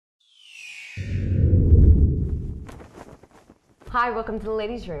Hi, welcome to the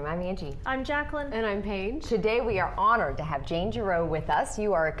Ladies' Room. I'm Angie. I'm Jacqueline. And I'm Paige. Today we are honored to have Jane Jayroe with us.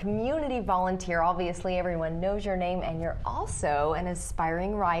 You are a community volunteer. Obviously, everyone knows your name, and you're also an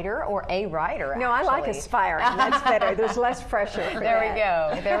aspiring writer, or a writer, No, I like aspiring. That's better. There's less pressure for There we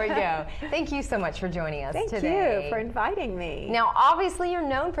go. There we go. Thank you so much for joining us today. Thank you for inviting me. Now, obviously, you're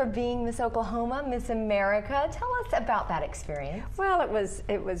known for being Miss Oklahoma, Miss America. Tell us about that experience. Well, it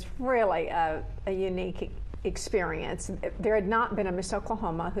was really a unique experience. There had not been a Miss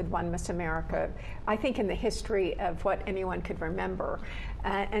Oklahoma who'd won Miss America, I think, in the history of what anyone could remember.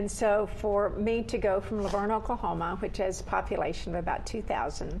 And so for me to go from Laverne, Oklahoma, which has a population of about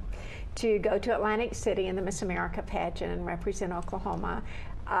 2,000, to go to Atlantic City in the Miss America pageant and represent Oklahoma,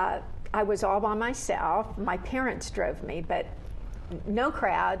 I was all by myself. My parents drove me, but no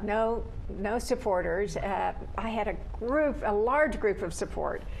crowd, no supporters. I had a large group of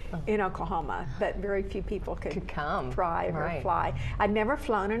support in Oklahoma, but very few people could come, drive or fly. I'd never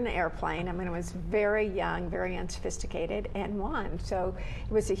flown in an airplane. I mean, I was very young, very unsophisticated, and won. So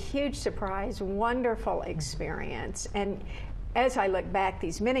it was a huge surprise, wonderful experience. And as I look back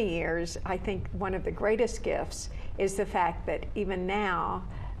these many years, I think one of the greatest gifts is the fact that even now,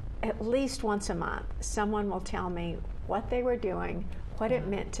 at least once a month, someone will tell me what they were doing, what it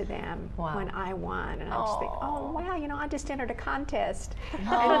meant to them when I won. And I just think, oh, wow, I just entered a contest.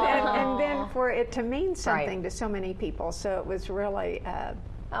 And then for it to mean something to so many people. So it was really, it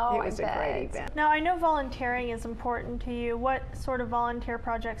was a great event. Now, I know volunteering is important to you. What sort of volunteer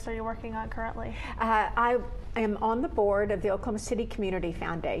projects are you working on currently? I am on the board of the Oklahoma City Community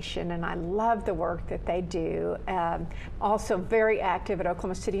Foundation, and I love the work that they do. Also very active at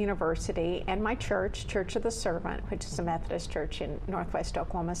Oklahoma City University and my church, Church of the Servant, which is a Methodist church in northwest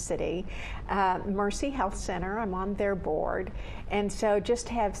Oklahoma City. Mercy Health Center, I'm on their board. And so just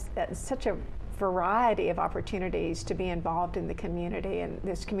have such a variety of opportunities to be involved in the community, and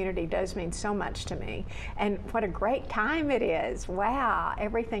this community does mean so much to me. And what a great time it is. Wow,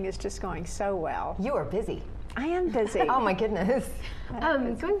 everything is just going so well. You are busy. I am busy. Oh my goodness.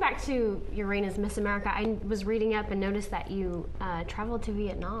 Going back to your reign as Miss America, I was reading up and noticed that you traveled to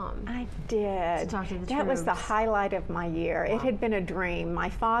Vietnam. I did. To talk to the That was the troops. highlight of my year. Wow. It had been a dream. My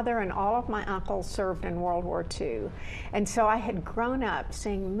father and all of my uncles served in World War II. And so I had grown up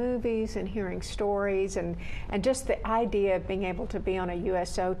seeing movies and hearing stories, and just the idea of being able to be on a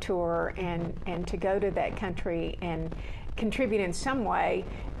USO tour and to go to that country and contribute in some way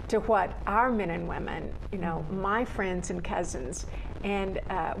to what our men and women, my friends and cousins, and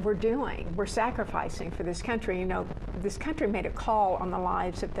we're doing. We're sacrificing for this country. This country made a call on the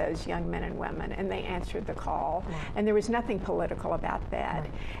lives of those young men and women, and they answered the call. Wow. And there was nothing political about that.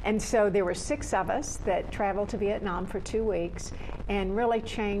 Right. And so there were 6 of us that traveled to Vietnam for 2 weeks and really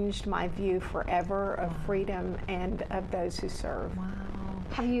changed my view forever of freedom and of those who serve. Wow.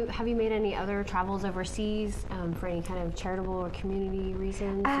 Have you made any other travels overseas for any kind of charitable or community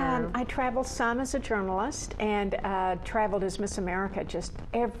reasons? I traveled some as a journalist, and traveled as Miss America just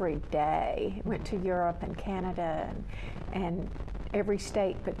every day. Went to Europe and Canada and every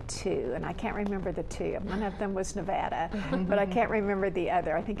state but 2, and I can't remember the 2. One of them was Nevada, but I can't remember the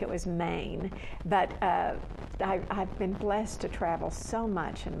other. I think it was Maine. But I've been blessed to travel so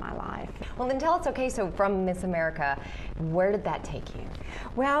much in my life. Well, then tell us, okay, so from Miss America, where did that take you?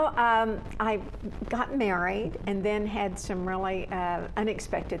 Well, I got married and then had some really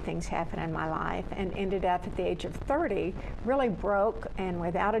unexpected things happen in my life, and ended up at the age of 30 really broke and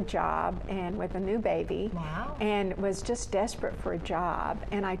without a job and with a new baby. Wow. And was just desperate for a job.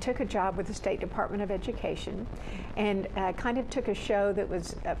 And I took a job with the State Department of Education, and kind of took a show that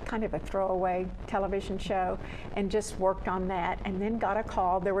was kind of a throwaway television show, and just worked on that, and then got a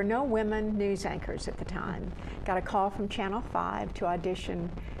call. There were no women news anchors at the time. Got a call from Channel 5 to audition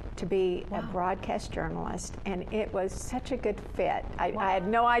to be a broadcast journalist, and it was such a good fit. I had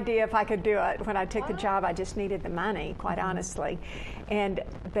no idea if I could do it when I took the job. I just needed the money, quite honestly.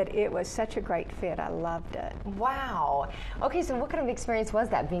 But it was such a great fit. I loved it. Wow. Okay, so what kind of experience was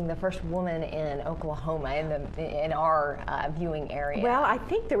that, being the first woman in Oklahoma in our viewing area? Well, I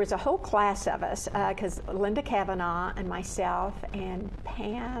think there was a whole class of us, because Linda Kavanaugh and myself and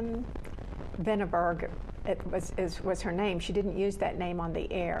Pam Venneberg, was her name. She didn't use that name on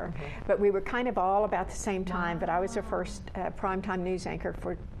the air, but we were kind of all about the same time. But I was the first primetime news anchor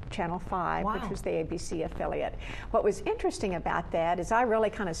for Channel 5, which was the ABC affiliate. What was interesting about that is I really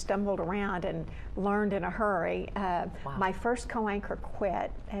kind of stumbled around and learned in a hurry. My first co-anchor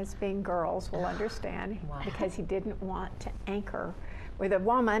quit, as being girls will understand, because he didn't want to anchor with a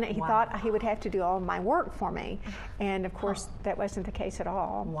woman. He thought he would have to do all my work for me. And of course, that wasn't the case at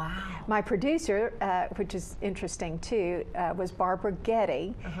all. Wow. My producer, which is interesting too, was Barbara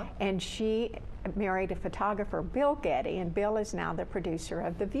Getty, and she married a photographer, Bill Getty, and Bill is now the producer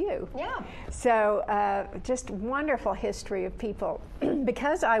of The View. Yeah. So just wonderful history of people.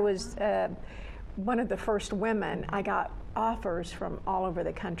 Because I was one of the first women, I got offers from all over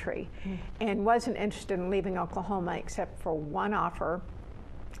the country and wasn't interested in leaving Oklahoma except for one offer.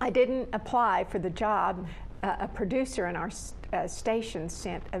 I didn't apply for the job. A producer in our station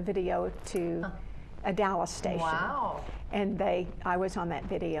sent a video to a Dallas station. Wow. And I was on that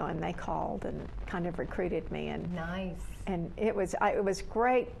video, and they called and kind of recruited me. And nice. And it was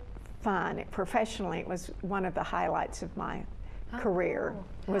great fun. Professionally, it was one of the highlights of my career,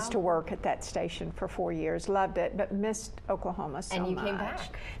 was to work at that station for 4 years. Loved it, but missed Oklahoma so much. And you came back.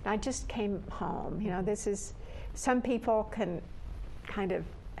 And I just came home. You know, some people can kind of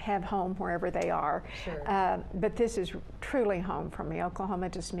have home wherever they are. Sure. But this is truly home for me. Oklahoma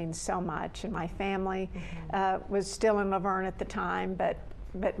just means so much. And my family was still in Laverne at the time, but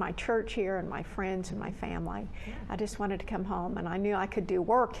my church here and my friends and my family, I just wanted to come home, and I knew I could do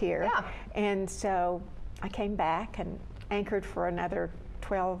work here. Yeah. And so I came back and anchored for another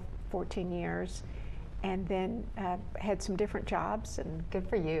 12, 14 years, and then had some different jobs. And good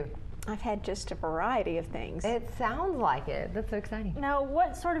for you. I've had just a variety of things. It sounds like it. That's so exciting. Now,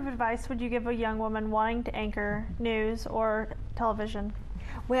 what sort of advice would you give a young woman wanting to anchor news or television?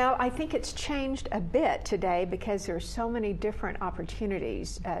 Well, I think it's changed a bit today because there's so many different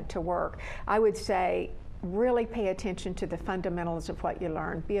opportunities to work. I would say really pay attention to the fundamentals of what you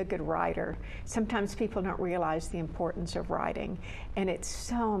learn. Be a good writer. Sometimes people don't realize the importance of writing, and it's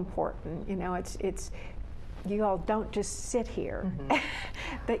so important. You know, it's you all don't just sit here,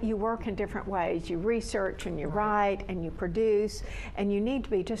 but you work in different ways. You research and you write and you produce, and you need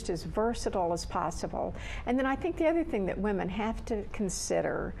to be just as versatile as possible. And then I think the other thing that women have to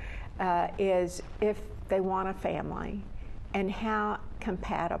consider is if they want a family, and how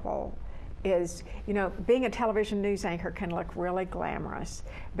compatible is, you know, being a television news anchor can look really glamorous,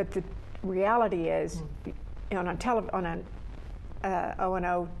 but the reality is on an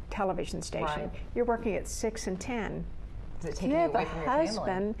O&O television station, you're working at 6 and 10. You have a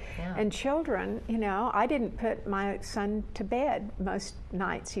husband and children. You know, I didn't put my son to bed most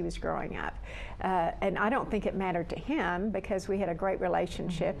nights he was growing up. And I don't think it mattered to him because we had a great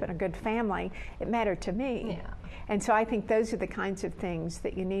relationship and a good family. It mattered to me. Yeah. And so I think those are the kinds of things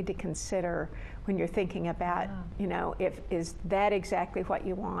that you need to consider when you're thinking about, you know, is that exactly what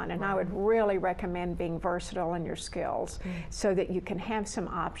you want? And I would really recommend being versatile in your skills so that you can have some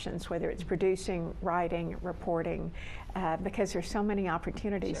options, whether it's producing, writing, reporting, because there's so many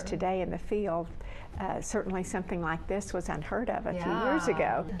opportunities today in the field. Certainly something like this was unheard of a few years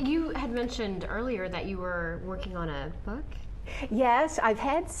ago. You had mentioned earlier that you were working on a book. Yes, I've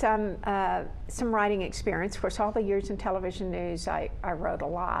had some writing experience. Of course, all the years in television news, I wrote a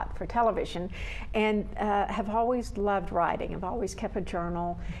lot for television, and have always loved writing. I've always kept a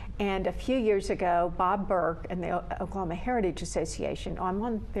journal. And a few years ago, Bob Burke and the Oklahoma Heritage Association, I'm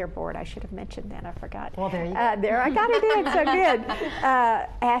on their board, I should have mentioned that, I forgot. Well, there you go. There, I got it in, so good.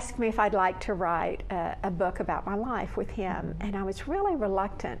 Asked me if I'd like to write a book about my life with him, and I was really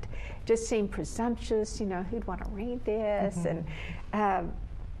reluctant. Just seemed presumptuous, you know, who'd want to read this?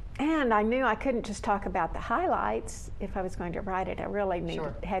 And I knew I couldn't just talk about the highlights if I was going to write it. I really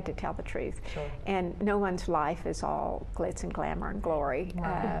had to tell the truth. And no one's life is all glitz and glamour and glory.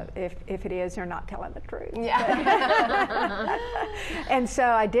 If it is, they're not telling the truth. Yeah. And so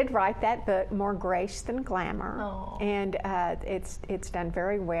I did write that book, More Grace Than Glamour. And it's done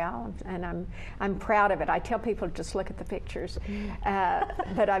very well, and I'm proud of it. I tell people to just look at the pictures,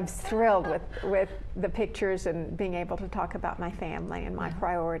 but I'm thrilled with the pictures and being able to talk about my family and my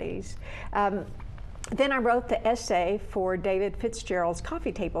priorities. Then I wrote the essay for David Fitzgerald's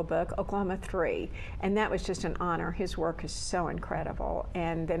coffee table book, Oklahoma 3, and that was just an honor. His work is so incredible.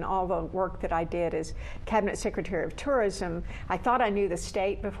 And then all the work that I did as Cabinet Secretary of Tourism, I thought I knew the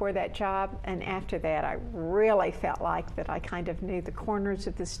state before that job, and after that I really felt like that I kind of knew the corners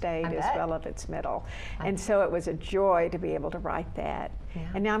of the state as well as its middle. And so it was a joy to be able to write that.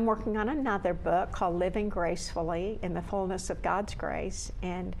 And now I'm working on another book called Living Gracefully in the Fullness of God's Grace.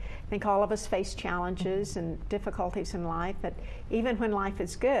 And I think all of us face challenges and difficulties in life, but even when life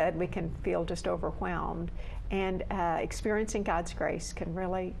is good, we can feel just overwhelmed. And experiencing God's grace can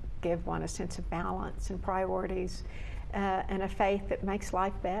really give one a sense of balance and priorities. and a faith that makes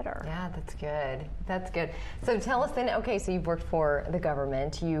life better. Yeah, that's good. That's good. So tell us then. Okay, so you've worked for the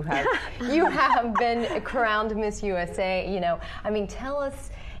government. You have you have been crowned Miss USA. You know, I mean, tell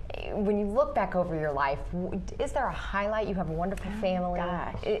us. When you look back over your life, is there a highlight? You have a wonderful family.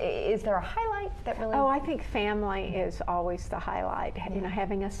 Gosh. Is there a highlight that really? Oh, I think family is always the highlight. You know,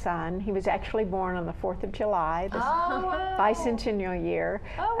 having a son. He was actually born on the 4th of July, this wow. bicentennial year.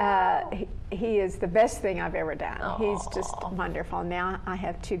 Oh, wow. He is the best thing I've ever done. He's just wonderful. Now I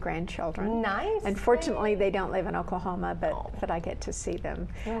have 2 grandchildren. Nice. Unfortunately, they don't live in Oklahoma, but I get to see them.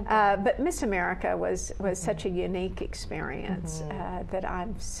 But Miss America was such a unique experience that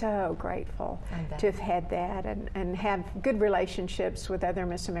I'm so grateful to have had that and have good relationships with other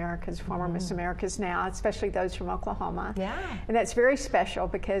Miss Americas, former Miss Americas now, especially those from Oklahoma. Yeah. And that's very special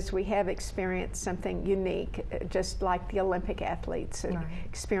because we have experienced something unique, just like the Olympic athletes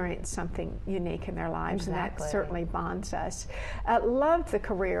experienced something unique in their lives, and that certainly bonds us. Loved the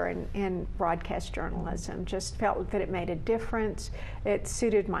career in broadcast journalism, just felt that it made a difference. It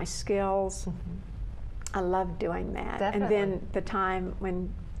suited my skills. I loved doing that. Definitely. And then the time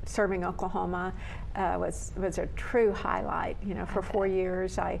when serving Oklahoma was a true highlight. You know, for 4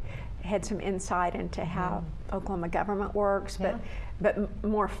 years I had some insight into how Oklahoma government works, but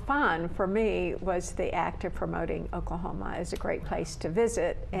more fun for me was the act of promoting Oklahoma as a great place to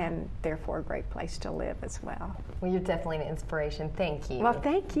visit and therefore a great place to live as well. Well, you're definitely an inspiration. Thank you. Well,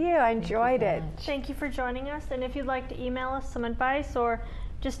 thank you. I enjoyed it. Thank you for joining us. And if you'd like to email us some advice or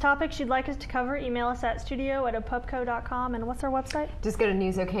just topics you'd like us to cover, email us at studio@opubco.com. And what's our website? Just go to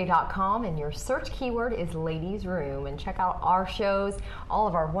newsok.com and your search keyword is Ladies Room, and check out our shows, all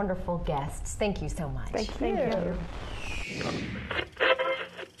of our wonderful guests. Thank you so much. Thank you.